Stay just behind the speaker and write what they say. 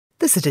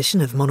This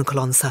edition of Monocle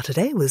on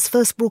Saturday was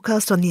first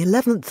broadcast on the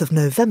 11th of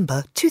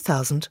November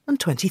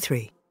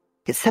 2023.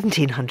 It's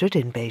 1700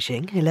 in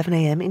Beijing, 11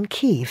 a.m. in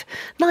Kyiv,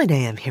 9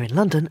 a.m. here in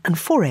London and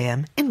 4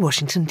 a.m. in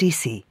Washington,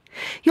 D.C.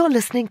 You're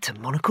listening to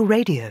Monocle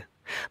Radio.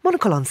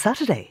 Monocle on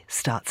Saturday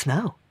starts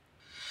now.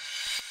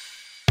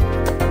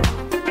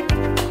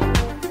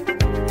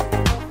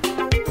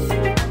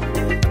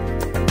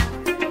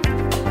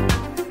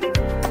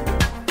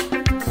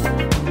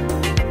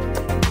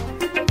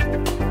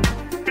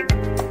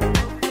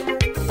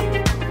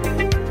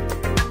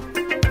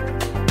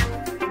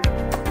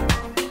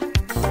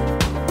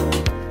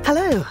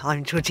 Hello,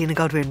 I'm Georgina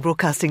Godwin,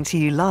 broadcasting to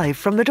you live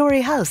from the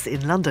Dory House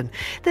in London.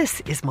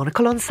 This is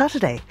Monocle on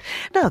Saturday.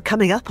 Now,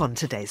 coming up on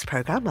today's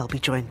programme, I'll be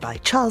joined by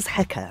Charles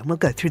Hecker and we'll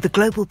go through the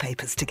global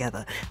papers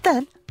together.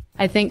 Then,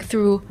 I think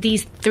through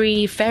these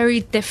three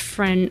very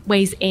different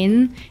ways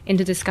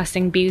into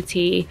discussing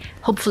beauty,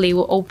 hopefully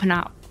will open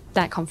up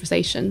that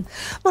conversation.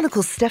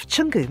 Monocle's Steph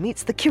Chungu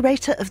meets the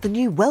curator of the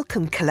new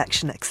Wellcome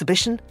Collection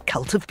exhibition,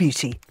 Cult of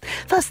Beauty.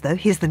 First, though,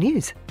 here's the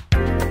news.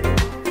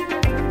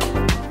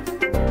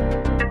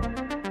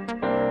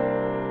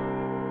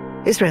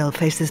 Israel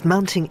faces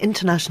mounting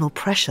international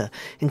pressure,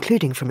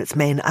 including from its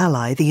main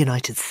ally, the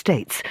United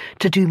States,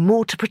 to do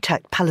more to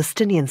protect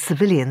Palestinian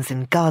civilians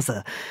in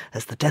Gaza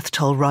as the death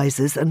toll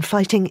rises and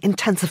fighting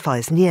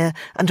intensifies near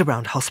and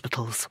around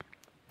hospitals.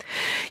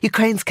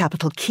 Ukraine's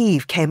capital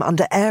Kyiv came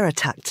under air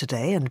attack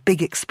today and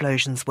big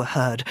explosions were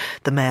heard,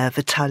 the mayor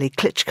Vitaly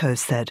Klitschko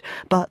said,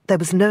 but there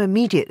was no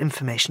immediate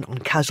information on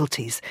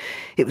casualties.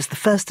 It was the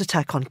first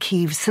attack on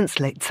Kyiv since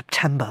late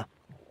September.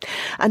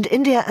 And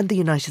India and the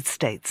United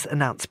States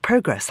announced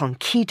progress on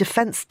key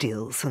defence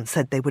deals and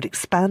said they would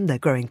expand their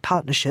growing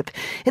partnership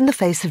in the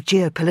face of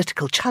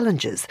geopolitical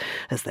challenges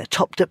as their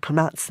top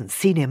diplomats and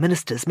senior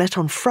ministers met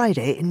on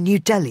Friday in New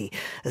Delhi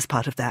as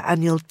part of their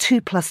annual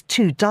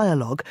 2+2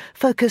 dialogue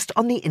focused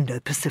on the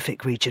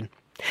Indo-Pacific region.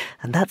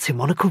 And that's your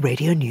Monocle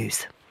Radio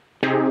News.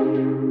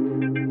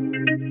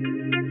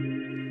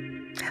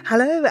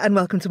 Hello and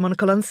welcome to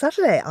Monocle on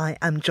Saturday. I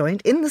am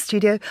joined in the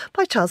studio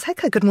by Charles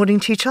Hecker. Good morning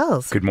to you,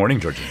 Charles. Good morning,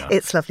 Georgina.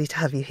 It's lovely to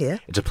have you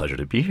here. It's a pleasure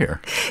to be here.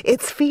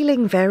 It's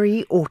feeling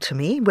very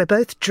autumny. We're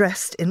both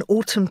dressed in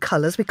autumn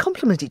colours. We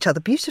complement each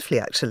other beautifully,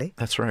 actually.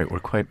 That's right. We're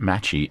quite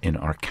matchy in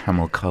our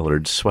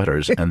camel-coloured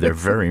sweaters, and they're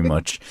very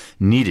much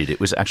needed.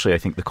 It was actually, I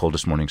think, the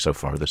coldest morning so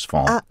far this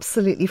fall.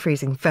 Absolutely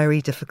freezing. Very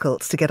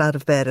difficult to get out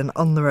of bed and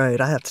on the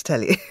road, I have to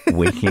tell you.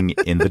 Waking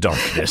in the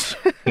darkness.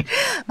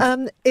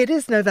 It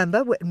is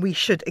November. We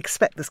should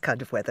expect this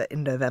kind of weather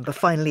in November.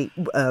 Finally,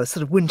 sort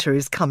of winter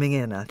is coming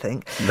in, I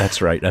think.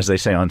 That's right. As they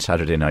say on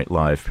Saturday Night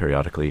Live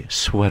periodically,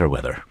 sweater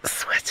weather.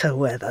 Sweater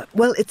weather.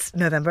 Well, it's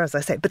November, as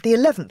I say, but the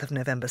 11th of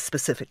November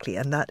specifically,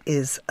 and that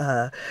is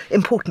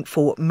important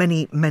for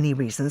many, many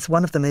reasons.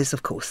 One of them is,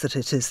 of course, that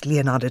it is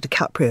Leonardo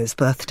DiCaprio's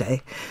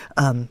birthday,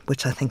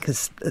 which I think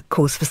is a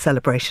cause for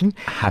celebration.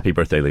 Happy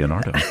birthday,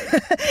 Leonardo.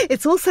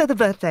 It's also the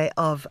birthday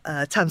of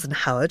Tamsin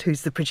Howard,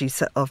 who's the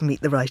producer of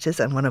Meet the Writers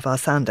and one of our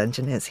sound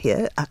engineers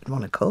here at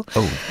Monocle.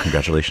 Oh,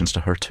 congratulations to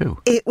her too.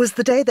 It was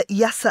the day that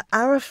Yasser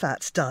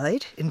Arafat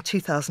died in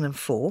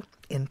 2004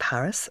 in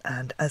Paris,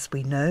 and as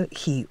we know,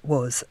 he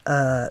was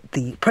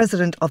the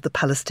president of the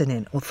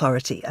Palestinian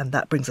Authority, and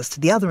that brings us to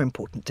the other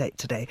important date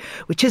today,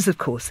 which is, of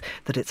course,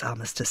 that it's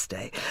Armistice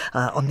Day.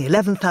 On the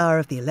 11th hour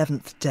of the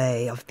 11th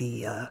day of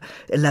the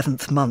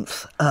 11th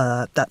month,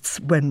 that's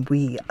when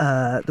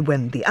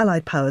when the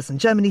Allied powers and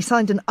Germany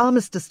signed an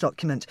armistice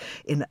document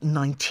in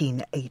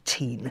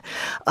 1918.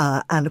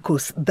 And, of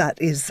course, that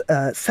is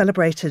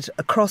celebrated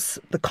across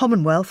the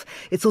Commonwealth.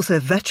 It's also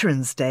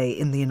Veterans Day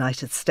in the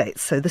United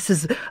States, so this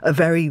is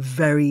a very,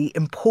 very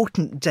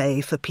important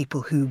day for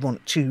people who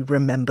want to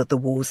remember the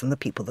wars and the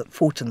people that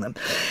fought in them.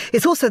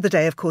 It's also the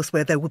day, of course,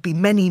 where there will be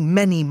many,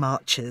 many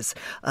marches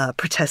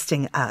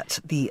protesting at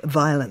the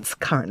violence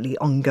currently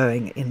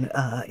ongoing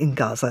in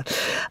Gaza.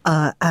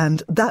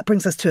 And that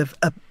brings us to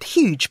a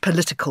huge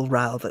political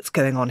row that's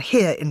going on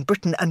here in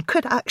Britain and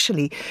could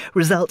actually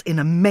result in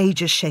a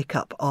major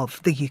shake-up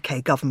of the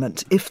UK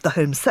government if the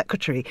Home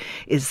Secretary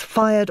is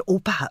fired or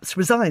perhaps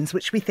resigns,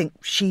 which we think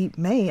she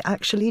may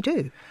actually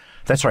do.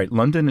 That's right.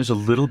 London is a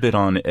little bit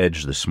on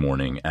edge this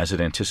morning as it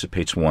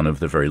anticipates one of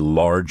the very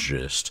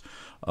largest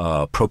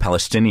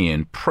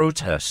pro-Palestinian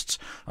protests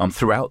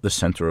throughout the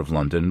centre of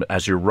London.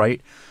 As you're right,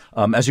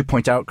 as you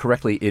point out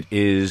correctly, it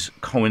is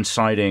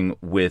coinciding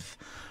with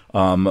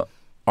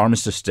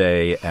Armistice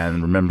Day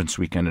and Remembrance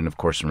Weekend and, of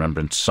course,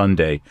 Remembrance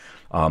Sunday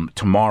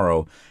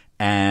tomorrow.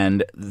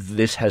 And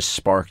this has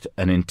sparked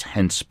an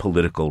intense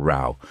political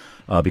row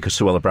because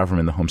Suella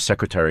Braverman, the Home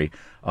Secretary,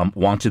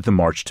 wanted the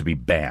march to be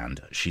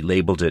banned. She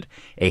labeled it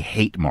a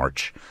hate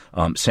march,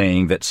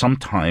 saying that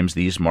sometimes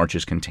these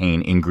marches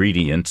contain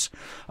ingredients,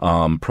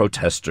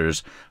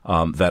 protesters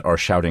that are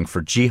shouting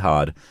for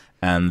jihad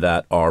and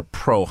that are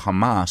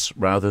pro-Hamas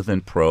rather than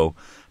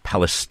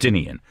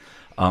pro-Palestinian.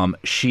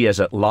 She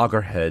is at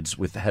loggerheads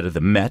with the head of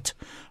the Met,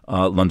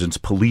 London's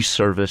police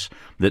service,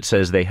 that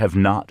says they have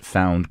not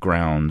found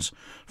grounds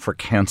for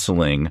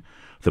cancelling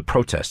the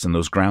protests, and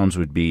those grounds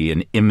would be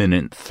an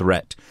imminent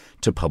threat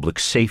to public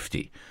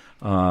safety.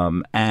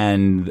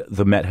 And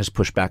the Met has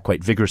pushed back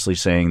quite vigorously,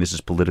 saying this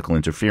is political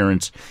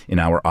interference in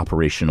our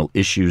operational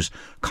issues.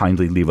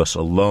 Kindly leave us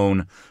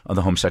alone.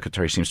 The Home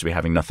Secretary seems to be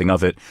having nothing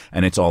of it,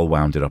 and it's all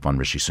wounded up on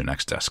Rishi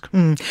Sunak's desk.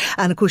 And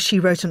of course, she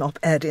wrote an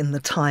op-ed in the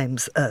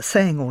Times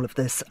saying all of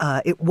this.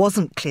 It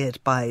wasn't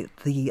cleared by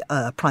the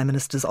Prime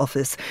Minister's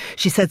office.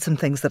 She said some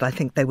things that I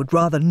think they would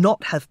rather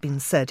not have been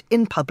said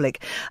in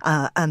public,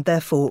 and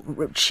therefore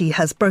she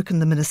has broken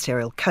the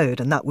ministerial code,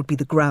 and that would be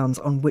the grounds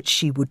on which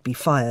she would be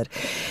fired.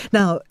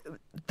 Now,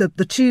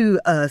 the two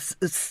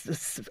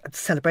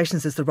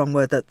celebrations is the wrong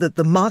word.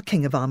 The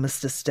marking of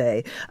Armistice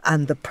Day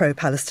and the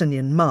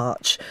pro-Palestinian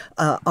march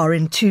are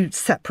in two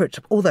separate,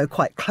 although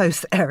quite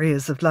close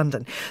areas of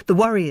London. The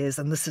worry is,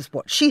 and this is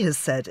what she has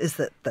said, is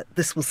that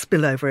this will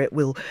spill over. It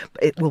will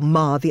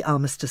mar the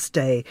Armistice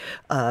Day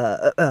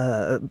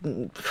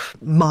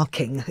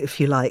marking, if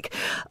you like.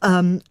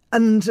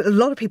 And a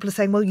lot of people are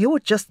saying, well,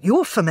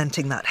 you're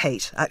fomenting that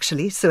hate,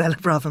 actually, Suella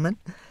Braverman.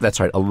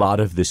 That's right. A lot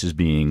of this is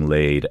being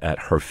laid at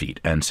her feet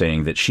and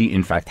saying that she,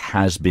 in fact,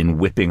 has been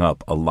whipping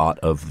up a lot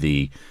of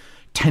the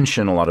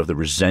tension, a lot of the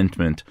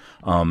resentment,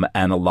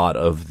 and a lot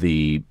of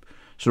the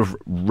sort of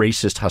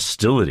racist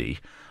hostility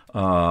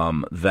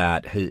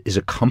that is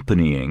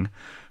accompanying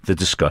the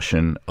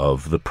discussion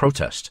of the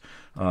protest.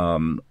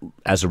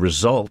 As a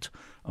result,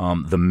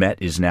 the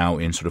Met is now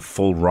in sort of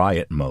full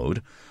riot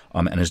mode.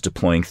 And is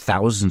deploying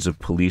thousands of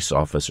police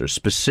officers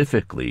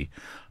specifically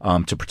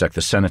to protect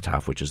the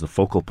cenotaph, which is the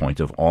focal point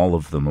of all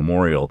of the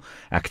memorial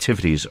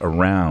activities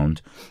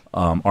around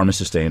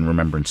Armistice Day and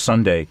Remembrance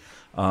Sunday.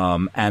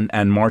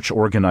 And march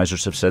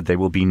organizers have said they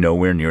will be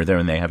nowhere near there,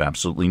 and they have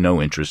absolutely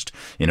no interest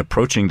in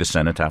approaching the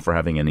cenotaph or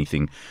having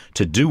anything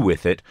to do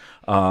with it.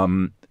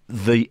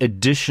 The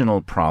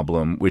additional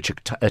problem, which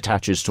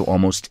attaches to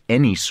almost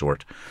any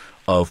sort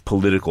of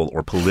political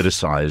or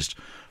politicized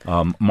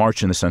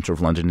march in the center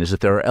of London, is that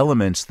there are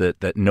elements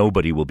that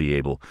nobody will be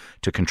able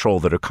to control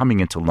that are coming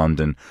into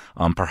London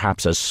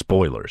perhaps as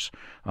spoilers.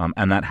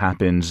 And that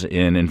happens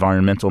in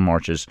environmental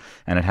marches,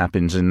 and it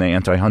happens in the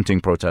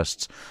anti-hunting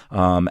protests.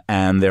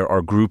 And there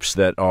are groups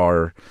that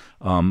are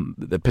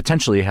that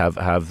potentially have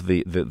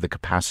the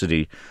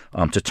capacity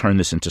to turn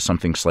this into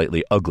something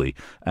slightly ugly.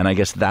 And I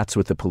guess that's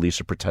what the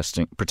police are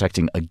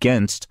protecting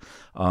against.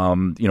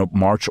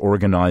 March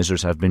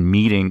organizers have been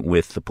meeting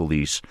with the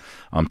police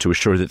to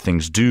assure that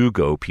things do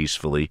go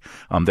peacefully.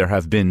 There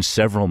have been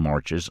several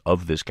marches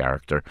of this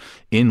character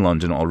in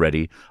London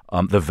already.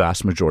 The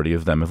vast majority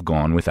of them have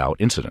gone without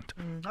incident.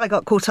 I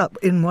got caught up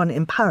in one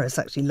in Paris,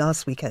 actually,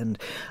 last weekend.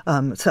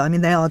 So, I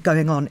mean, they are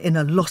going on in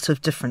a lot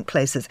of different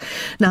places.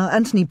 Now,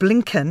 Antony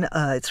Blinken,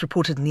 it's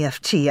reported in the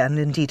FT and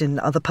indeed in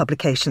other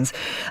publications,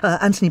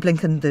 Antony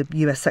Blinken, the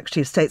US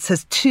Secretary of State,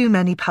 says too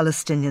many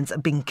Palestinians are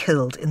being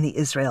killed in the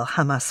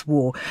Israel-Hamas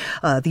war.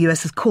 The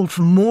US has called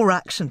for more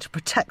action to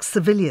protect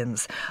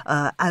civilians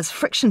as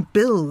friction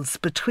builds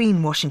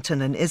between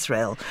Washington and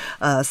Israel.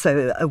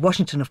 So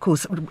Washington, of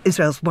course,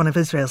 one of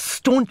Israel's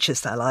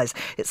staunchest allies.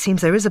 It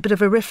seems there is a bit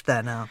of a rift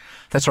there now.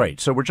 That's right.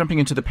 So we're jumping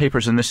into the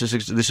papers, and this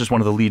is one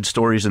of the lead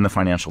stories in the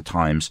Financial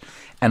Times,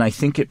 and I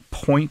think it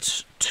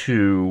points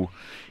to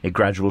a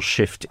gradual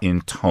shift in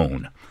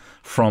tone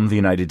from the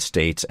United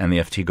States, and the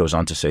FT goes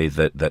on to say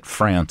that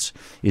France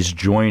is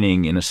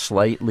joining in a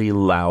slightly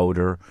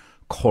louder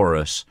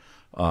chorus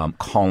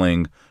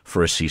calling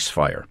for a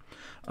ceasefire.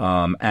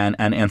 And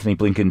Antony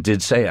Blinken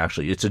did say,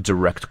 actually, it's a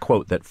direct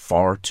quote, that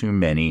far too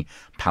many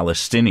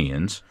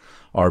Palestinians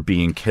are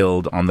being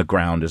killed on the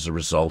ground as a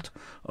result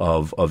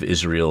of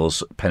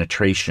Israel's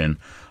penetration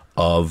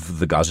of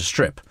the Gaza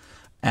Strip.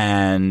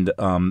 And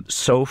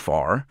so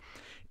far,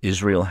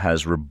 Israel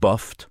has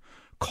rebuffed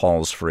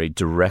calls for a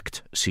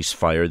direct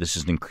ceasefire. This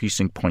is an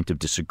increasing point of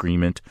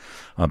disagreement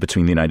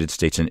between the United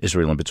States and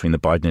Israel, and between the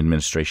Biden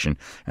administration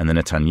and the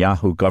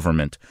Netanyahu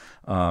government.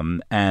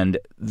 And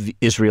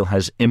Israel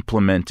has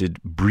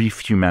implemented brief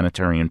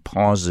humanitarian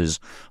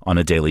pauses on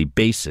a daily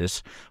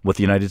basis. What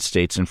the United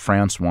States and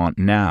France want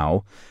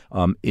now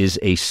is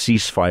a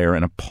ceasefire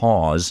and a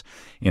pause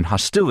in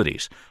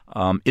hostilities.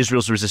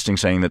 Israel's resisting,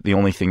 saying that the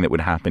only thing that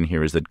would happen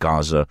here is that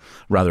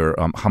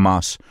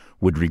Hamas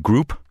would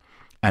regroup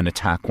and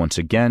attack once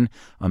again.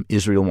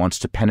 Israel wants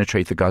to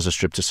penetrate the Gaza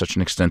Strip to such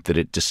an extent that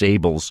it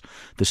disables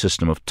the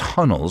system of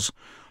tunnels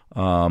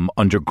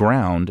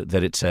underground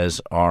that it says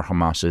are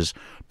Hamas's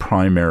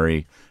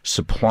primary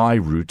supply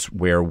routes,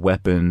 where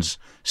weapons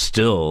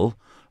still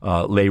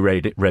lay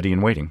ready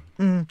and waiting.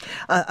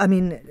 I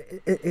mean,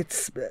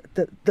 it's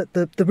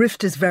the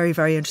rift is very,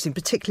 very interesting,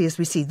 particularly as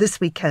we see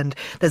this weekend.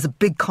 There's a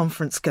big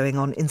conference going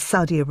on in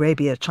Saudi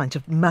Arabia trying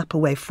to map a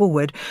way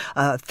forward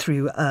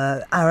through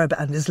Arab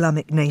and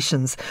Islamic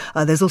nations.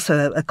 There's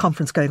also a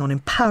conference going on in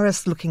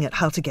Paris looking at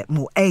how to get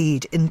more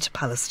aid into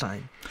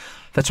Palestine.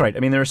 That's right. I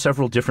mean, there are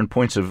several different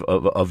points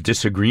of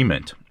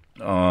disagreement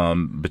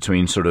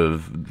between sort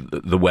of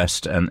the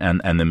West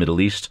and the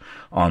Middle East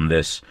on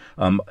this.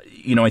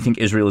 I think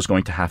Israel is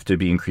going to have to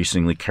be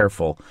increasingly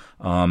careful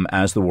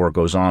as the war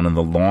goes on, and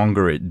the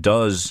longer it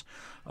does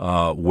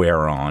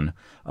wear on,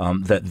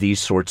 that these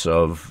sorts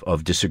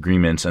of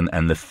disagreements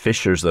and the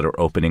fissures that are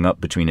opening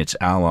up between its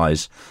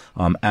allies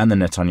and the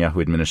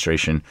Netanyahu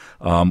administration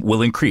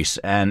will increase.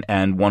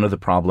 And one of the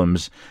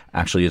problems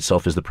actually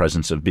itself is the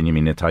presence of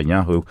Benjamin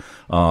Netanyahu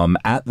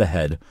at the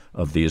head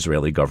of the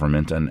Israeli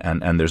government.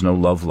 And there's no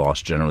love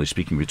lost, generally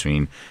speaking,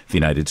 between the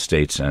United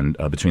States and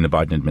between the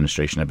Biden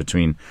administration and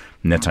between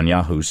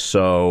Netanyahu.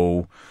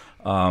 So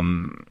I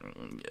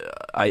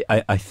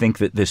think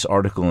that this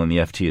article in the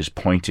FT is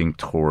pointing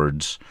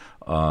towards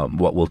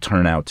what will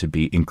turn out to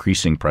be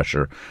increasing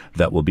pressure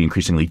that will be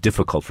increasingly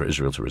difficult for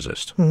Israel to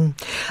resist.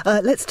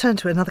 Let's turn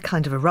to another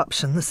kind of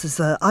eruption. This is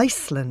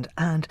Iceland,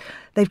 and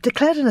they've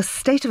declared a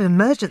state of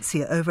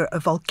emergency over a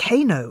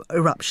volcano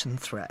eruption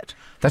threat.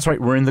 That's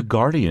right. We're in The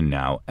Guardian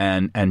now,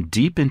 and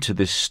deep into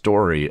this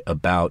story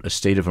about a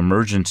state of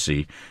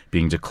emergency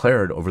being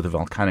declared over the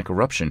volcanic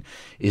eruption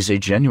is a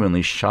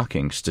genuinely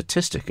shocking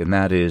statistic, and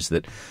that is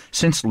that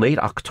since late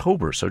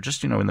October, so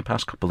just, in the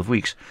past couple of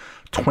weeks,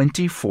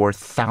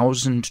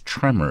 24,000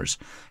 tremors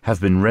have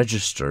been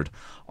registered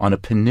on a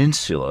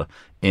peninsula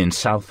in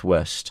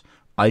southwest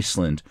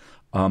Iceland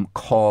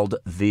called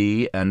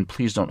and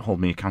please don't hold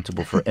me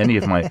accountable for any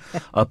of my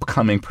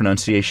upcoming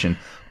pronunciation,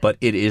 but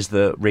it is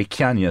the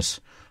Reykjanes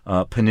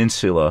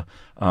Peninsula,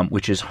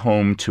 which is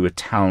home to a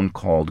town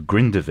called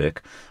Grindavik.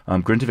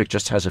 Grindavik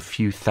just has a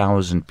few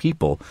thousand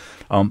people,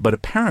 but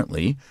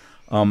apparently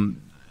the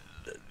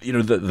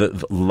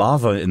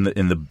lava in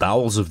the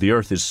bowels of the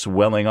earth is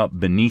swelling up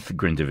beneath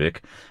Grindavik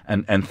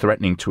and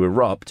threatening to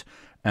erupt.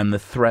 And the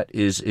threat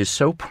is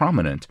so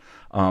prominent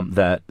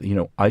that,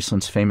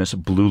 Iceland's famous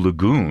Blue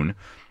Lagoon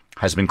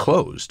has been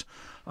closed.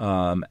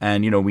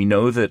 And we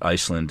know that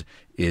Iceland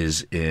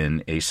is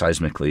in a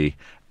seismically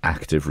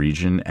active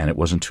region, and it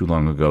wasn't too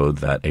long ago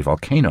that a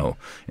volcano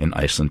in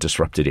Iceland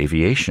disrupted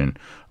aviation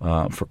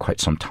for quite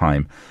some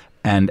time.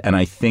 And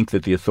I think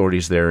that the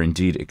authorities there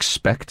indeed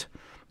expect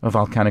a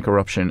volcanic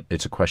eruption.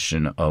 It's a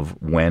question of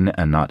when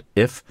and not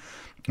if.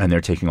 And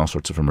they're taking all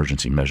sorts of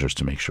emergency measures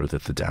to make sure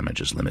that the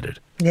damage is limited.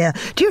 Yeah.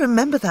 Do you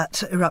remember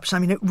that eruption? I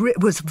mean, it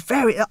was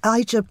very...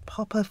 Ija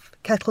Popper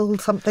Kettle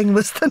something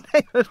was the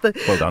name of the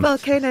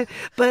volcano.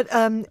 But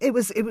it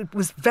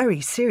was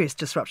very serious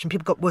disruption.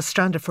 People were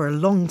stranded for a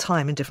long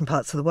time in different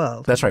parts of the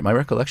world. That's right. My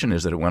recollection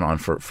is that it went on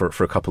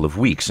for a couple of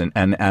weeks.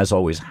 And as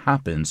always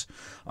happens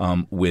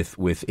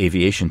with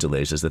aviation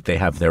delays, is that they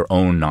have their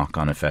own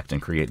knock-on effect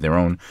and create their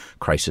own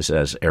crisis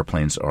as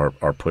airplanes are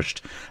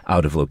pushed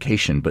out of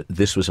location. But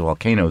this was a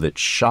volcano that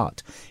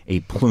shot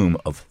a plume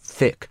of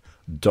thick,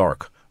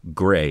 dark,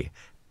 gray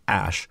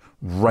ash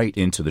right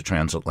into the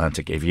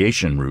transatlantic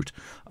aviation route,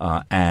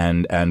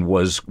 and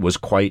was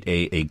quite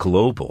a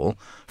global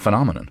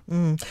phenomenon.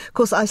 Of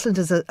course, Iceland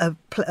is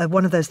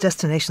one of those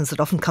destinations that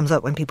often comes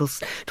up when people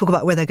talk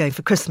about where they're going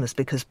for Christmas,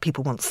 because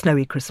people want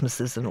snowy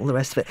Christmases and all the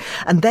rest of it.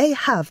 And they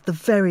have the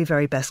very,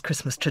 very best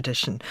Christmas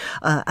tradition,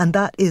 and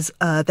that is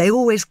they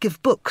always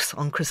give books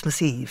on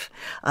Christmas Eve.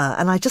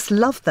 And I just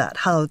love that,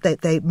 how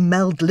they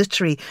meld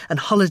literary and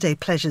holiday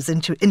pleasures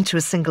into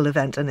a single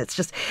event. And it's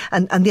just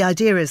and the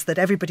idea is that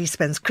everybody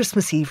spends Christmas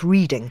Eve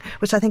reading,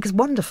 which I think is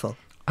wonderful.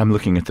 I'm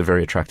looking at the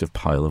very attractive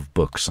pile of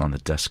books on the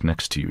desk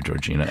next to you,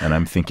 Georgina, and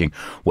I'm thinking,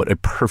 what a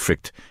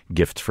perfect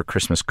gift for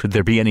Christmas. Could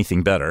there be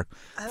anything better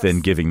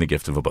than giving the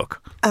gift of a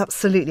book?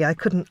 Absolutely. I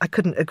couldn't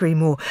agree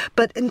more.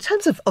 But in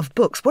terms of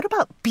books, what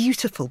about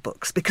beautiful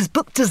books? Because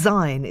book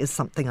design is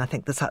something I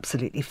think that's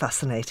absolutely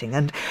fascinating.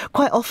 And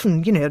quite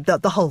often,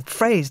 the whole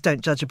phrase,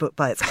 don't judge a book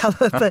by its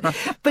cover,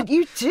 but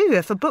you do.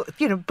 If a book,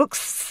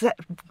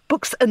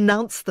 books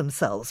announce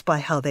themselves by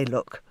how they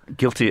look.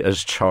 Guilty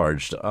as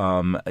charged.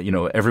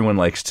 Everyone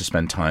likes to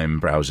spend time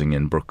browsing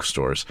in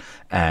bookstores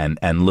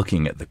and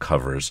looking at the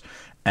covers.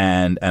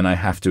 And I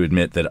have to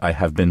admit that I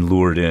have been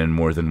lured in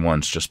more than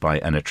once just by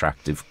an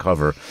attractive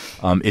cover.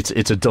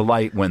 It's a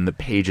delight when the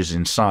pages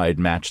inside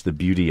match the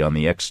beauty on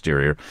the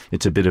exterior.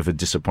 It's a bit of a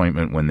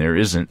disappointment when there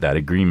isn't that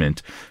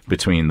agreement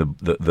between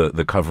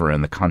the cover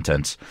and the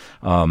contents.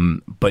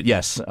 But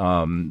yes,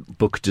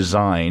 book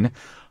design.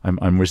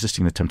 I'm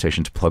resisting the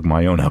temptation to plug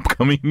my own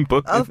upcoming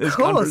book. Of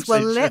course.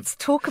 Well, let's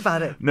talk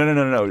about it. No.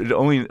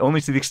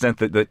 Only to the extent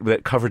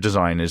that cover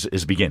design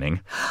is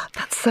beginning.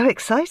 That's so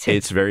exciting.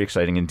 It's very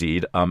exciting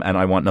indeed. And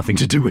I want nothing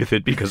to do with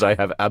it because I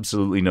have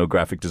absolutely no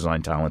graphic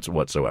design talents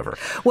whatsoever.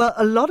 Well,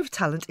 a lot of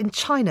talent in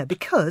China,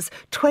 because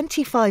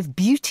 25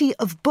 Beauty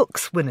of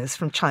Books winners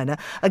from China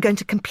are going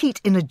to compete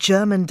in a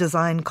German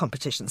design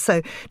competition.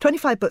 So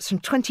 25 books from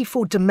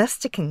 24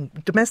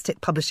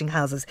 domestic publishing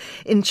houses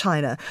in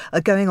China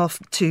are going off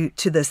to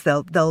this.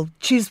 They'll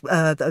choose,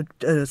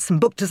 some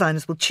book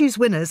designers will choose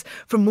winners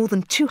from more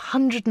than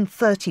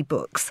 230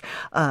 books.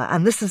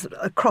 And this is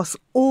across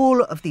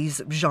all of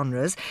these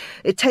genres.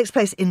 It takes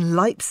place in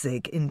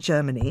Leipzig in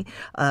Germany.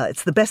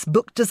 It's the best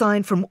book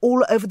design from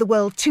all over the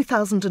world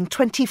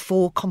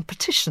 2024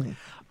 competition.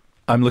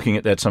 I'm looking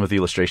at some of the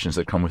illustrations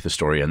that come with the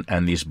story,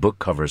 and these book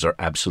covers are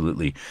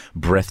absolutely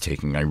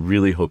breathtaking. I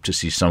really hope to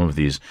see some of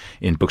these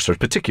in bookstores,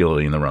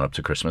 particularly in the run-up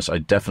to Christmas. I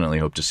definitely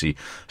hope to see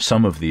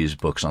some of these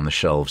books on the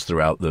shelves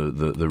throughout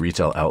the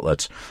retail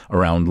outlets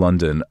around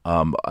London.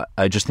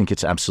 I just think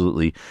it's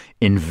absolutely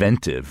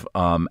inventive,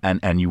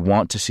 and you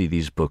want to see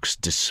these books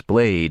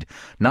displayed,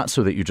 not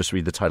so that you just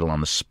read the title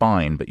on the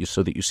spine, but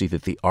so that you see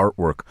that the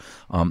artwork,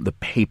 the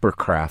paper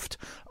craft,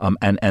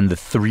 and the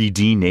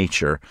 3D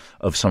nature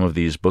of some of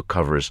these book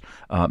covers,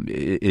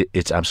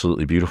 it's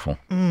absolutely beautiful.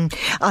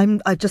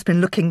 I've just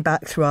been looking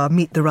back through our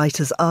Meet the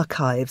Writers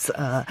archives,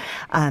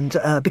 and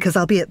because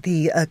I'll be at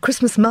the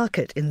Christmas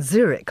market in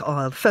Zurich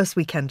on first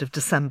weekend of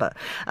December,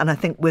 and I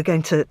think we're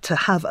going to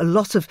have a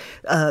lot of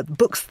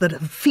books that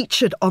have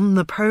featured on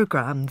the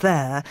programme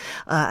there,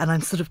 and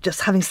I'm sort of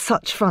just having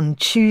such fun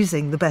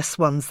choosing the best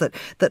ones that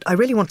I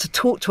really want to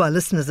talk to our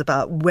listeners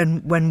about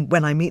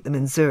when I meet them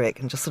in Zurich,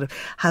 and just sort of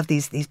have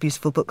these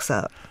beautiful books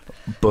out.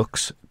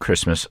 Books,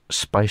 Christmas,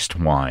 spiced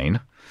wine,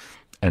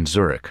 and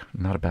Zurich.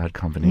 Not a bad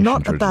combination.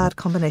 Not Georgina. a bad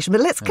combination.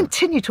 But let's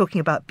continue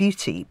talking about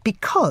beauty,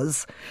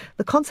 because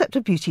the concept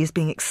of beauty is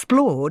being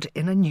explored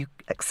in a new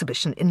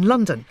exhibition in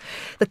London.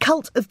 The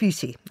Cult of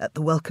Beauty at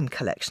the Wellcome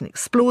Collection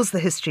explores the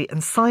history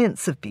and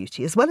science of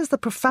beauty, as well as the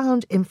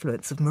profound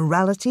influence of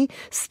morality,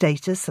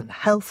 status and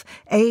health,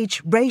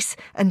 age, race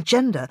and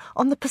gender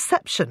on the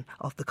perception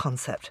of the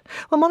concept.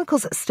 Well,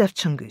 Monocle's Steph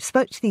Chungu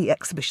spoke to the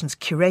exhibition's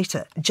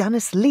curator,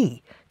 Janice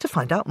Li, to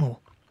find out more.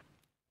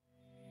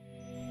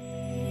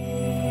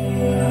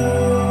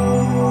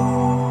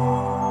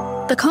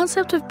 The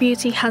concept of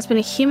beauty has been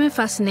a human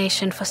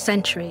fascination for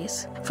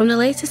centuries, from the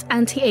latest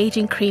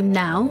anti-aging cream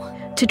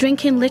now to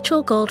drinking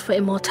literal gold for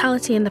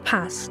immortality in the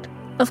past.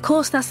 Of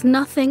course, that's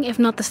nothing if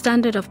not the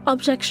standard of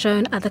objects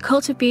shown at the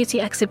Cult of Beauty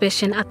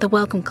exhibition at the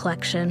Wellcome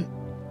Collection.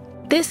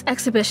 This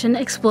exhibition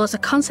explores the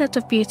concept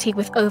of beauty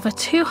with over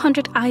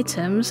 200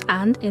 items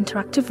and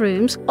interactive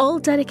rooms, all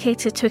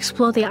dedicated to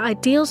explore the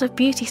ideals of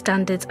beauty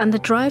standards and the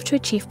drive to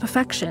achieve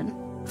perfection.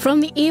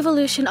 From the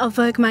evolution of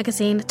Vogue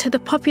magazine to the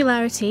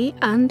popularity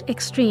and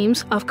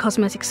extremes of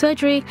cosmetic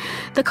surgery,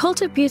 the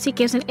Cult of Beauty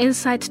gives an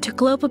insight to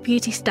global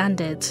beauty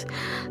standards,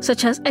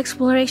 such as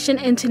exploration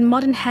into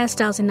modern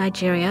hairstyles in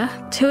Nigeria,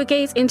 to a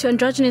gaze into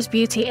androgynous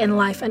beauty in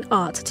life and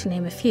art, to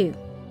name a few.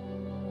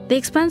 The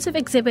expansive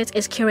exhibit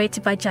is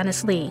curated by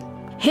Janice Li.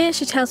 Here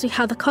she tells me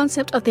how the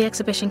concept of the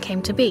exhibition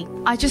came to be.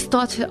 I just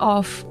started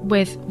off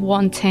with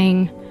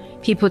wanting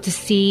people to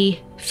see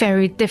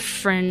very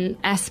different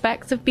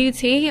aspects of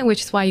beauty,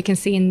 which is why you can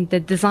see in the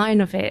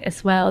design of it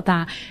as well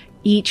that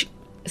each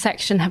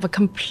section have a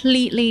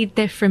completely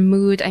different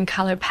mood and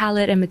color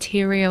palette and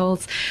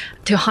materials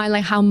to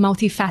highlight how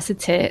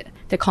multifaceted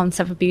the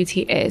concept of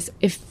beauty is.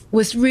 It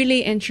was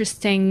really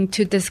interesting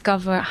to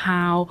discover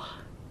how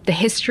the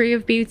history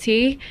of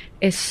beauty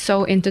is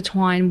so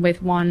intertwined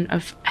with one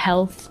of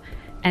health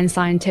and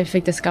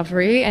scientific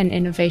discovery and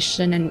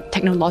innovation and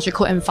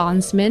technological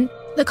advancement.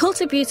 The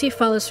Cult of Beauty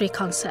follows three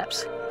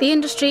concepts: the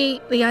industry,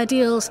 the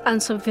ideals,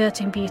 and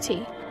subverting beauty.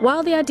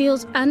 While the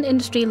ideals and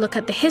industry look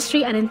at the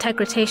history and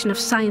integration of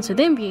science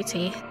within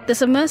beauty, the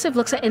submersive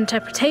looks at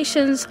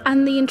interpretations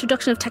and the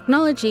introduction of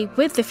technology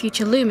with the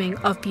future looming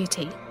of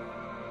beauty.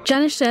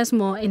 Janice shares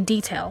more in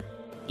detail.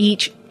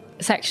 Each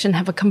section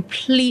have a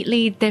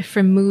completely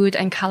different mood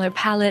and color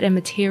palette and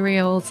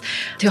materials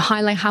to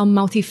highlight how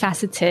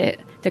multifaceted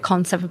the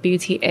concept of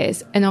beauty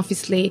is. And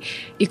obviously,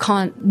 you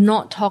can't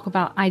not talk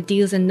about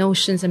ideals and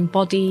notions and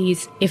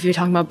bodies if you're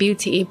talking about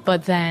beauty.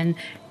 But then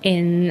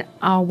in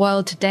our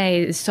world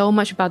today, there's so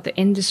much about the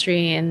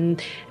industry and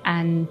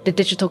the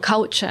digital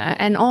culture.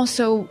 And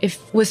also, it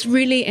was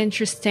really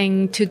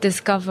interesting to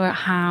discover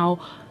how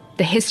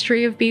the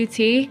history of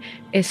beauty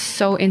is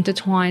so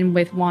intertwined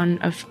with one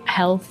of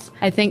health.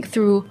 I think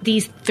through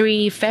these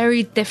three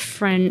very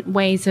different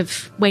ways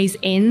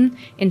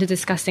into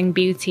discussing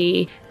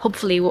beauty,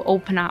 hopefully will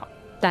open up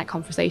that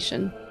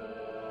conversation.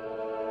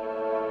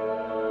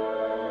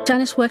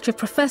 Janice worked with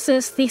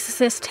professors,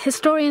 thesicists,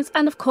 historians,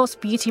 and of course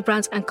beauty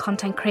brands and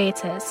content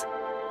creators.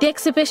 The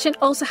exhibition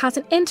also has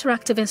an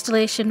interactive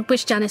installation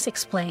which Janice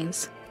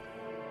explains.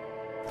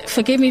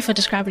 Forgive me for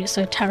describing it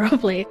so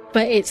terribly,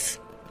 but it's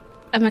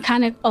a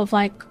mechanic of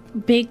like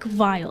big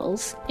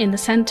vials in the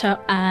center,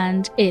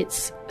 and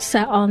it's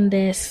set on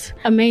this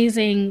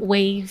amazing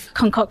wave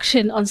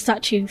concoction on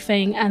statue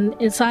thing, and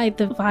inside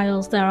the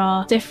vials there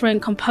are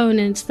different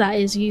components that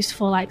is used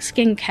for like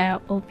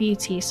skincare or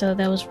beauty. So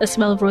there was a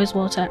smell of rose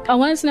water. I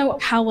wanted to know,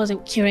 how was it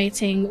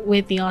curating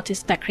with the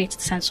artist that created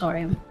the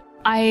sensorium?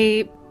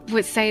 I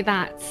would say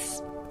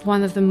that's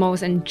one of the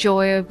most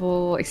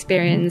enjoyable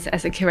experience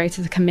as a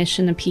curator to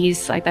commission a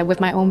piece like that.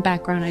 With my own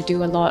background, I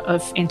do a lot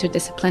of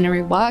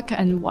interdisciplinary work,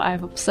 and what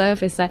I've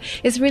observed is that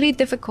it's really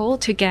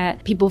difficult to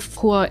get people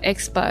who are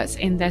experts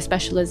in their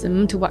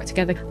specialism to work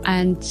together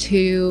and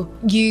to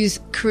use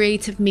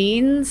creative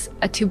means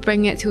to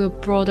bring it to a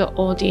broader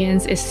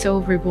audience is so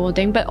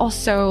rewarding, but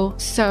also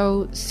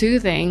so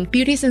soothing.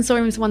 Beauty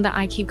Sensorium is one that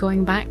I keep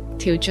going back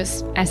to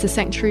just as a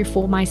sanctuary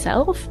for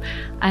myself,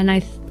 and I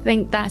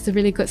think that's a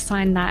really good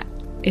sign that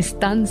it's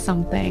done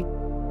something.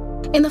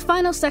 In the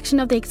final section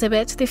of the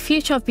exhibit, the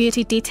future of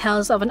beauty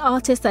details of an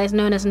artist that is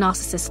known as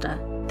Narcissista.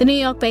 The New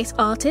York-based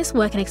artist,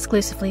 working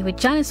exclusively with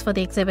Janice for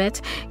the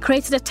exhibit,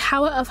 created a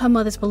tower of her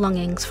mother's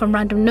belongings, from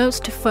random notes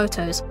to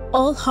photos,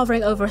 all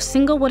hovering over a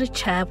single wooden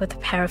chair with a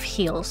pair of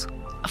heels.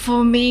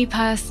 For me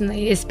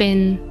personally, it's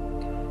been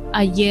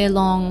a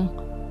year-long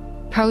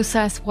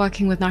process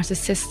working with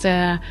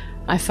Narcissista.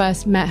 I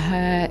first met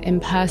her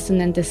in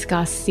person and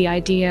discussed the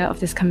idea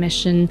of this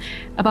commission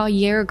about a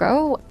year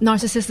ago.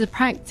 Narcissista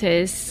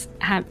practice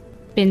had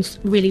been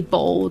really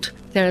bold.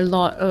 There are a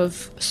lot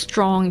of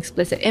strong,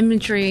 explicit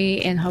imagery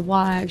in her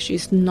work.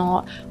 She's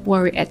not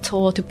worried at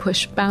all to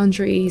push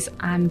boundaries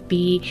and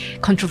be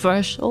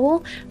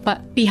controversial.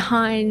 But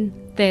behind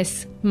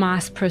this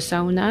mask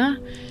persona,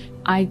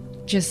 I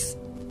just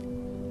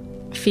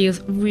feel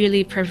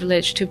really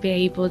privileged to be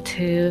able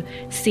to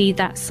see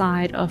that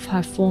side of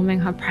her forming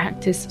her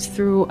practice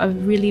through a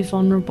really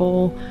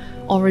vulnerable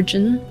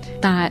origin,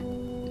 that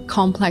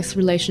complex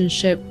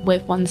relationship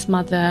with one's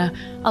mother.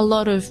 A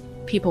lot of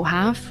people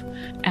have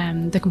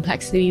the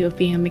complexity of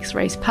being a mixed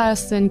race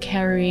person,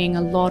 carrying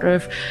a lot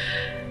of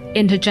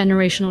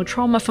intergenerational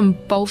trauma from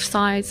both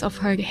sides of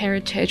her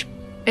heritage.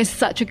 It's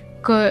such a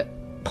good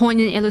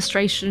poignant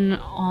illustration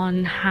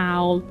on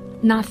how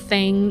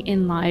nothing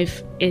in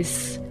life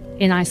is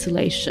in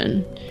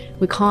isolation.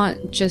 We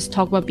can't just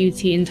talk about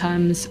beauty in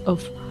terms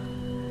of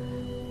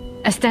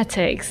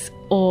aesthetics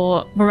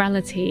or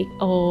morality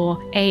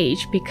or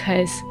age,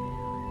 because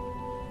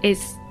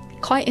it's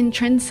quite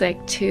intrinsic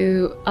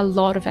to a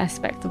lot of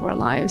aspects of our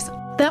lives.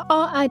 There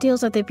are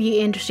ideals of the beauty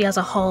industry as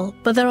a whole,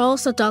 but there are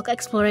also dark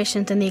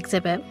explorations in the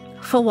exhibit.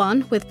 For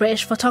one, with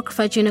British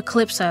photographer Juno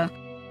Calypso.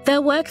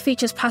 Their work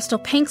features pastel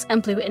pinks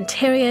and blue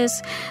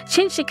interiors,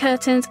 chintzy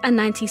curtains, and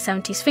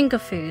 1970s finger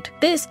food.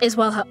 This is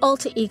while her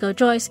alter ego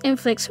Joyce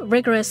inflicts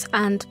rigorous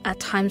and, at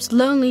times,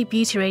 lonely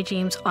beauty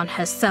regimes on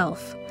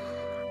herself.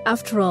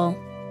 After all,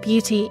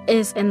 beauty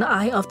is in the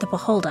eye of the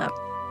beholder.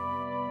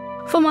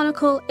 For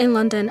Monocle in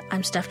London,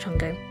 I'm Steph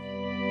Chungu.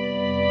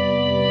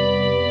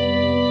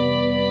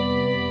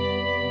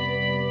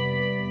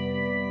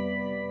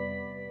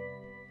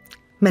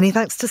 Many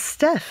thanks to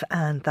Steph,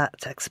 and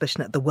that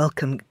exhibition at the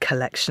Wellcome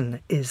Collection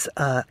is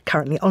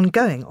currently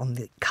ongoing on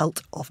the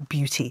cult of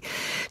beauty.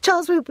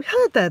 Charles, we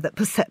heard there that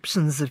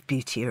perceptions of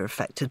beauty are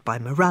affected by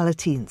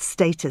morality and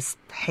status,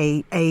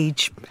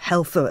 age,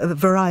 health, or a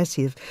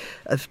variety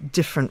of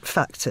different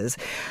factors.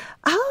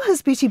 How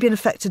has beauty been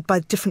affected by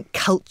different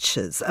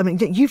cultures? I mean,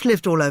 you've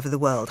lived all over the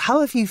world. How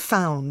have you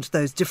found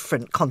those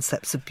different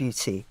concepts of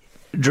beauty?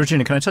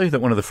 Georgina, can I tell you that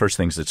one of the first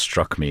things that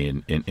struck me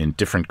in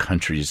different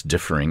countries'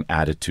 differing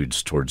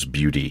attitudes towards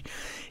beauty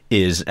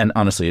is, and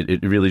honestly,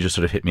 it really just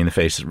sort of hit me in the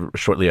face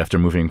shortly after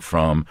moving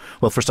from,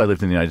 well, first I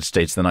lived in the United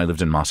States, then I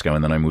lived in Moscow,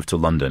 and then I moved to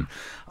London.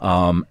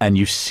 And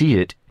you see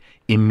it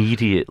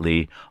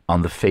immediately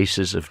on the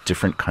faces of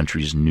different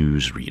countries'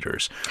 news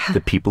readers,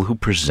 the people who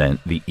present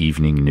the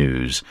evening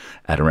news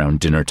at around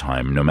dinner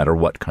time, no matter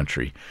what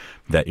country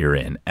that you're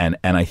in. And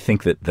I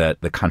think that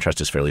the contrast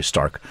is fairly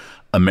stark.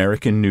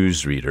 American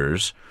news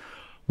readers,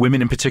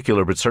 women in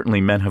particular, but certainly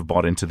men, have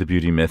bought into the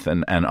beauty myth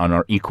and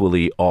are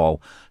equally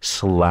all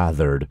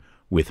slathered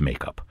with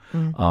makeup.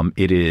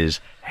 It is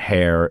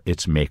hair,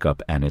 it's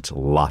makeup, and it's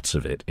lots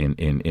of it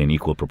in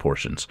equal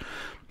proportions.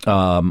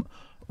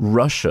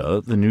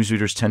 Russia, the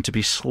newsreaders tend to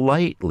be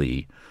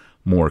slightly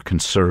more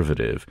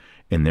conservative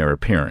in their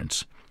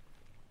appearance.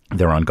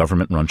 They're on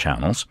government-run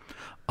channels.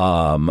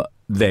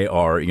 They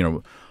are,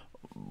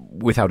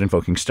 without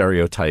invoking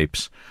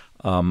stereotypes,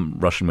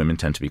 Russian women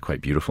tend to be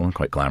quite beautiful and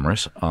quite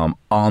glamorous.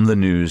 On the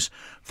news,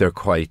 they're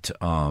quite,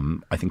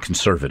 I think,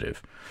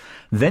 conservative.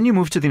 Then you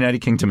move to the United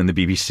Kingdom and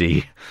the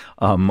BBC,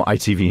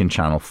 ITV and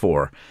Channel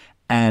 4.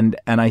 And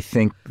I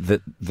think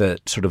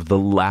that sort of the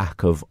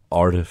lack of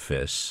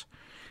artifice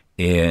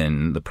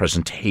in the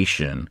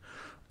presentation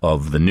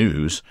of the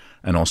news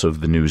and also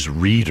the news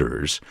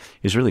readers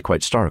is really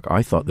quite stark.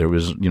 I thought there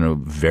was,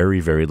 very,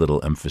 very little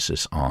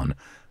emphasis on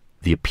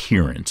the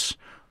appearance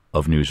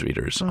of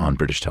newsreaders on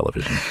British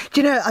television.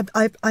 Do you know,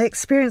 I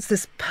experienced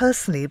this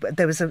personally, but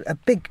there was a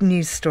big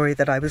news story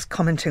that I was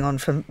commenting on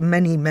from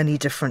many, many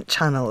different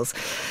channels.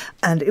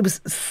 And it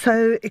was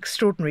so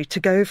extraordinary to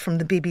go from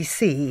the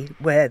BBC,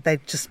 where they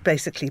just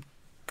basically,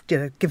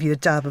 give you a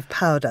dab of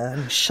powder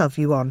and shove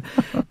you on,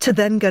 to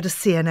then go to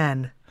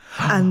CNN.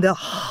 And the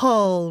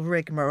whole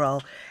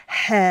rigmarole,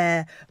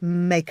 hair,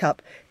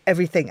 makeup,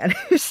 everything. And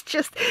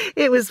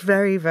it was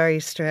very, very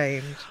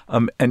strange.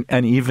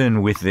 And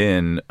even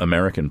within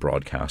American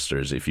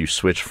broadcasters, if you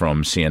switch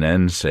from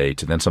CNN, say,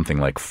 to then something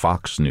like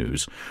Fox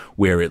News,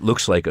 where it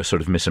looks like a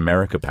sort of Miss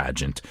America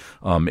pageant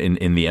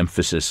in the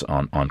emphasis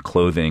on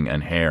clothing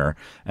and hair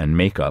and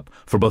makeup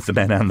for both the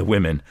men and the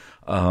women,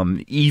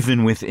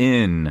 even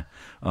within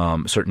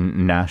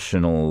certain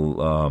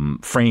national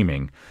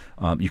framing,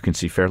 you can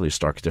see fairly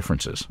stark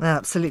differences.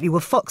 Absolutely. Well,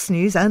 Fox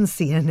News and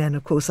CNN,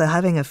 of course, are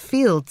having a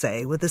field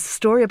day with a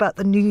story about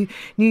the new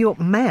York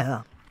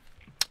mayor.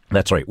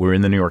 That's right. We're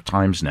in the New York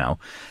Times now,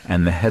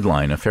 and the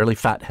headline, a fairly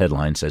fat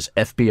headline, says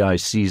FBI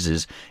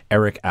seizes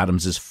Eric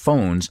Adams's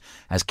phones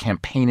as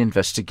campaign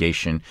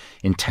investigation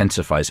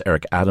intensifies.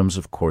 Eric Adams,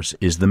 of course,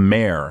 is the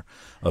mayor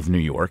of New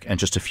York, and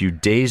just a few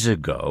days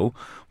ago,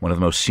 one of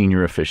the most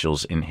senior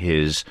officials in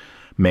his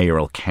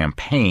mayoral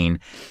campaign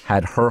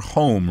had her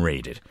home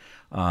raided,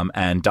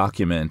 and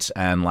documents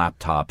and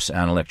laptops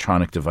and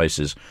electronic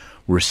devices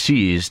were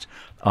seized.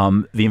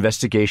 The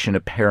investigation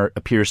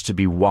appears to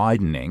be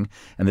widening,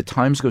 and the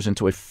Times goes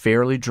into a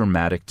fairly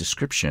dramatic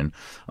description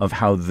of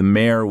how the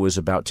mayor was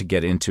about to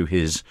get into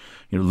his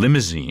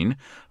limousine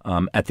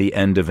at the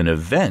end of an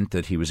event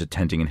that he was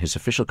attending in his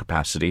official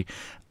capacity,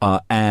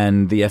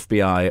 and the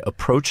FBI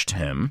approached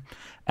him,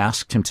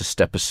 asked him to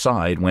step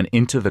aside, went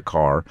into the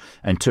car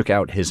and took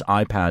out his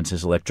iPads,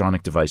 his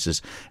electronic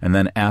devices, and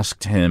then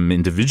asked him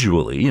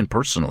individually and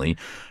personally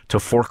to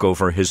fork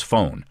over his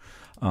phone.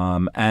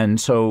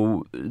 And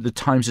so the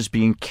Times is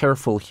being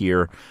careful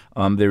here.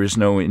 There is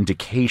no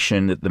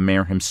indication that the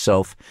mayor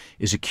himself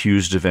is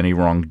accused of any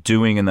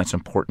wrongdoing, and that's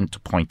important to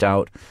point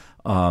out.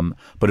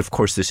 But of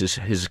course, this is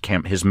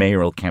his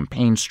mayoral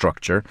campaign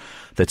structure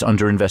that's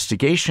under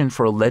investigation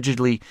for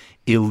allegedly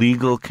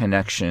illegal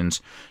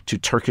connections to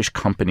Turkish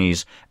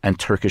companies and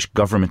Turkish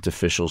government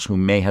officials who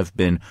may have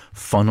been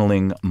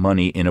funneling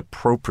money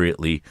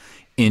inappropriately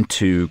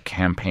into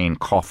campaign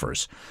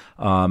coffers.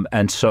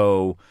 And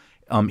so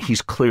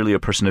he's clearly a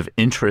person of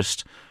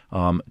interest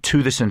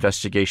to this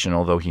investigation,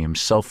 although he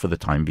himself, for the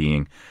time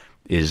being,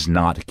 is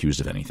not accused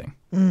of anything.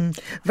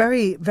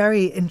 Very,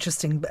 very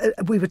interesting.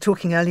 We were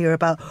talking earlier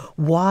about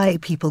why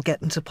people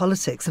get into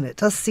politics, and it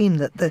does seem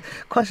that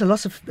quite a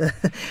lot of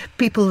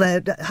people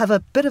there have a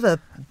bit of a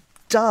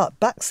dark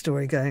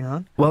backstory going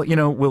on. Well,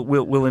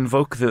 we'll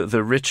invoke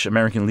the rich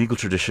American legal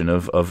tradition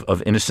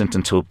of innocent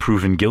until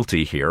proven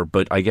guilty here,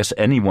 but I guess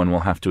anyone will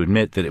have to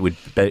admit that it would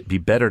be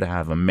better to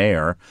have a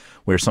mayor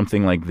where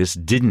something like this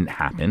didn't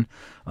happen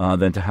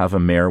than to have a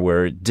mayor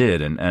where it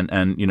did.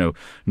 And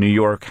New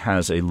York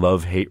has a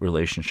love-hate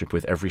relationship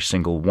with every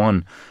single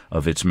one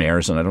of its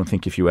mayors, and I don't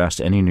think if you asked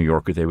any New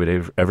Yorker, they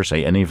would ever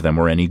say any of them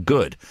were any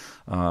good.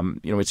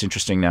 It's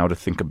interesting now to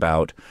think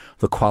about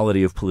the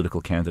quality of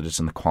political candidates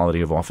and the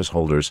quality of office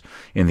holders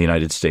in the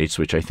United States,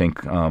 which I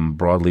think,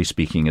 broadly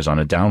speaking, is on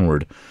a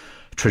downward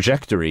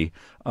trajectory.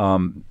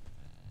 We'll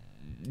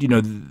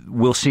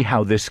see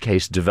how this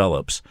case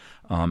develops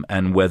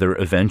and whether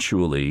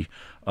eventually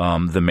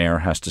the mayor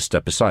has to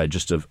step aside.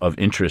 Just of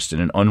interest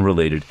in an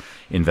unrelated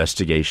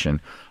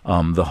investigation,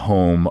 the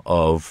home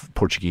of the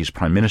Portuguese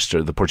Prime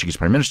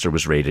Minister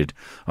was raided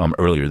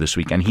earlier this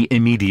week, and he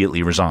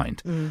immediately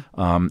resigned.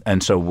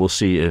 And so we'll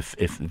see if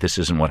this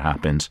isn't what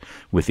happens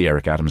with the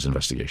Eric Adams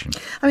investigation.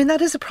 I mean,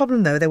 that is a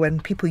problem, though, that when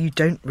people you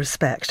don't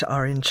respect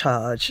are in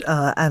charge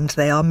and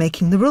they are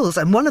making the rules.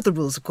 And one of the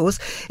rules, of course,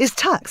 is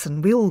tax.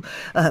 And we all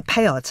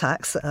pay our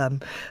tax.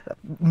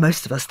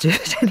 Most of us do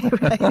at any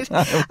rate.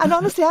 And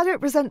honestly, I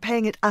don't resent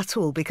paying it at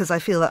all, because I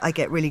feel that I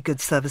get really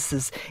good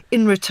services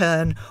in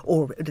return,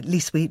 or at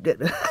least we did.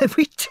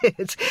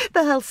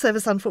 The health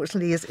service,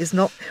 unfortunately, is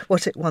not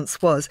what it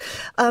once was.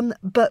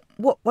 But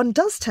what one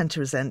does tend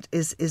to resent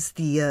is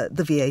the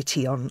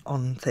VAT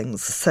on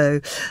things. So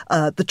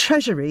the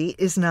Treasury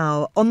is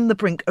now on the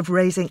brink of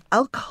raising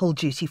alcohol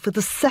duty for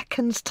the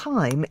second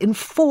time in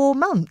 4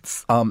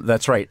 months.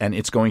 That's right. And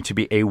it's going to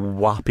be a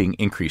whopping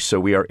increase. So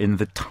we are in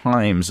the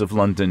Times of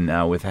London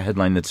now with a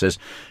headline that says,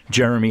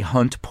 Jeremy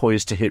Hunt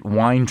poised to hit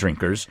wine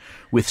drinkers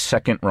with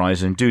second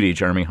rise in duty.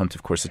 Jeremy Hunt,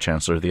 of course, the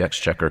Chancellor of the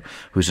Exchequer,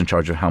 who's in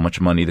charge of how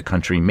much money the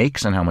country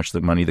makes and how much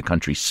money the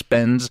country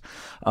spends.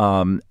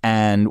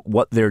 And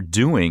what they're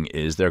doing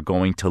is they're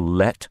going to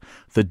let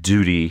the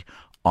duty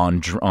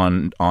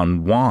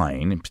on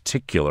wine, in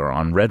particular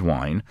on red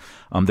wine,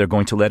 they're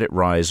going to let it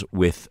rise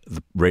with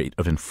the rate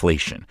of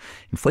inflation.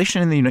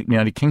 Inflation in the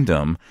United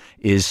Kingdom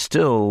is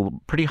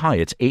still pretty high.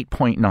 It's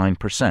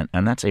 8.9%,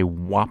 and that's a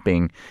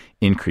whopping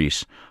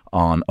increase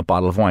on a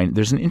bottle of wine.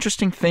 There's an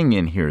interesting thing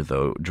in here,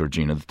 though,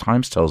 Georgina. The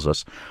Times tells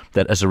us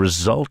that as a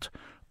result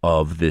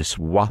of this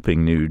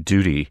whopping new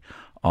duty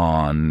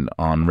on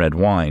red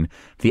wine,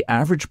 the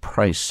average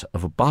price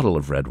of a bottle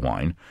of red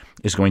wine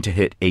is going to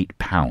hit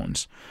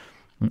 £8.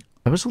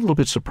 I was a little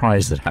bit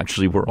surprised that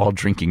actually we're all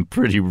drinking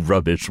pretty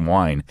rubbish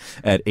wine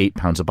at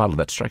 £8 a bottle.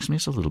 That strikes me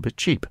as a little bit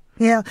cheap.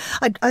 Yeah,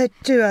 I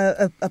do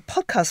a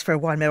podcast for a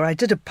winemaker. I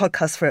did a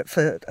podcast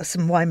for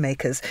some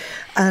winemakers,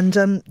 and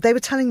they were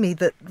telling me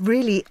that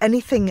really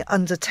anything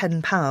under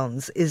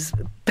 £10 is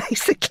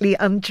basically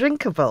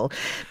undrinkable,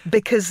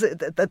 because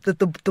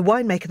the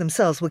winemaker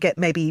themselves will get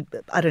maybe,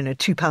 I don't know,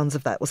 £2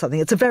 of that or something.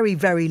 It's a very,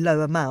 very low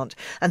amount.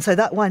 And so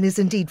that wine is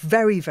indeed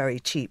very, very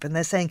cheap. And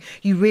they're saying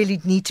you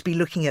really need to be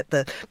looking at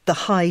the the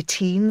high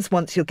teens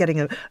once you're getting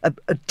a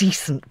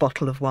decent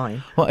bottle of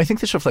wine? Well, I think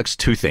this reflects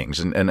two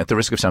things, and at the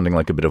risk of sounding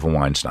like a bit of a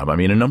wine snob, I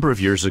mean, a number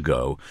of years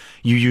ago,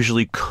 you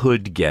usually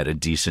could get a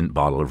decent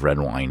bottle of red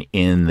wine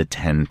in the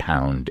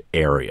 10-pound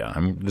area. I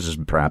mean, this is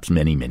perhaps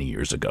many, many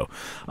years ago.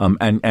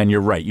 And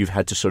you're right, you've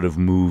had to sort of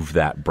move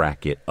that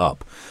bracket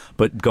up.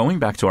 But going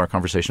back to our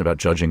conversation about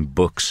judging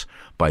books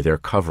by their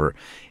cover,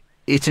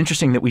 it's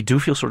interesting that we do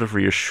feel sort of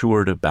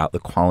reassured about the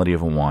quality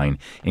of a wine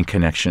in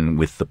connection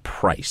with the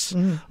price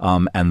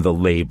and the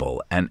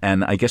label. And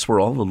I guess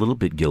we're all a little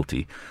bit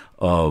guilty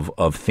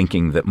of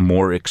thinking that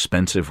more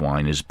expensive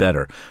wine is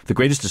better. The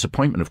greatest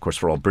disappointment, of course,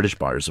 for all British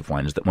buyers of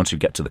wine is that once you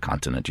get to the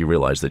continent, you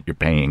realize that you're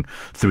paying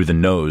through the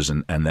nose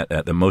and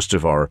that most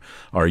of our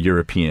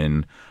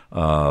European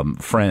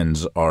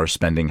friends are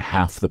spending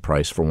half the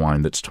price for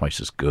wine that's twice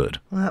as good.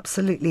 Well,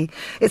 absolutely.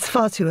 It's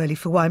far too early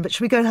for wine, but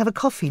should we go and have a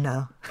coffee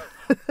now?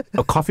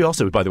 Coffee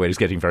also, by the way, is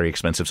getting very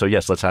expensive. So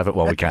yes, let's have it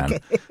while we can.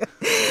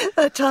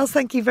 Okay. Charles,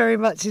 thank you very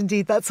much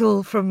indeed. That's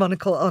all from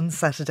Monocle on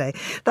Saturday.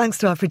 Thanks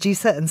to our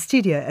producer and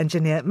studio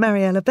engineer,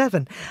 Mariella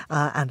Bevan,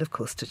 and of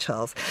course to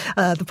Charles.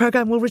 The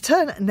programme will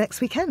return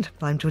next weekend.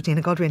 I'm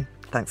Georgina Godwin.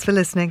 Thanks for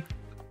listening.